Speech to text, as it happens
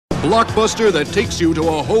blockbuster that takes you to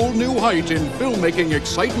a whole new height in filmmaking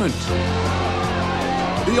excitement.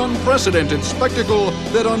 The unprecedented spectacle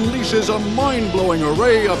that unleashes a mind-blowing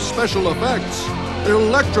array of special effects,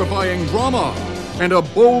 electrifying drama, and a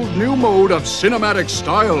bold new mode of cinematic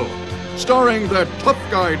style, starring that tough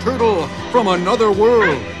guy turtle from another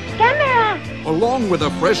world. Gamera! Along with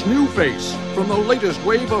a fresh new face from the latest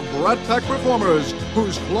wave of Brat Pack performers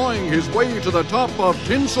who's clawing his way to the top of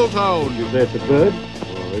Tinseltown. You say it's a bird,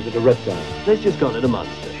 or is it a reptile? Let's just call it a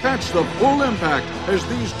monster. Catch the full impact as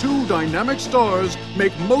these two dynamic stars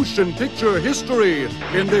make motion picture history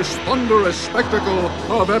in this thunderous spectacle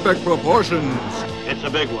of epic proportions. It's a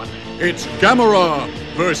big one. It's Gamera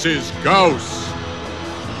versus Gyaos.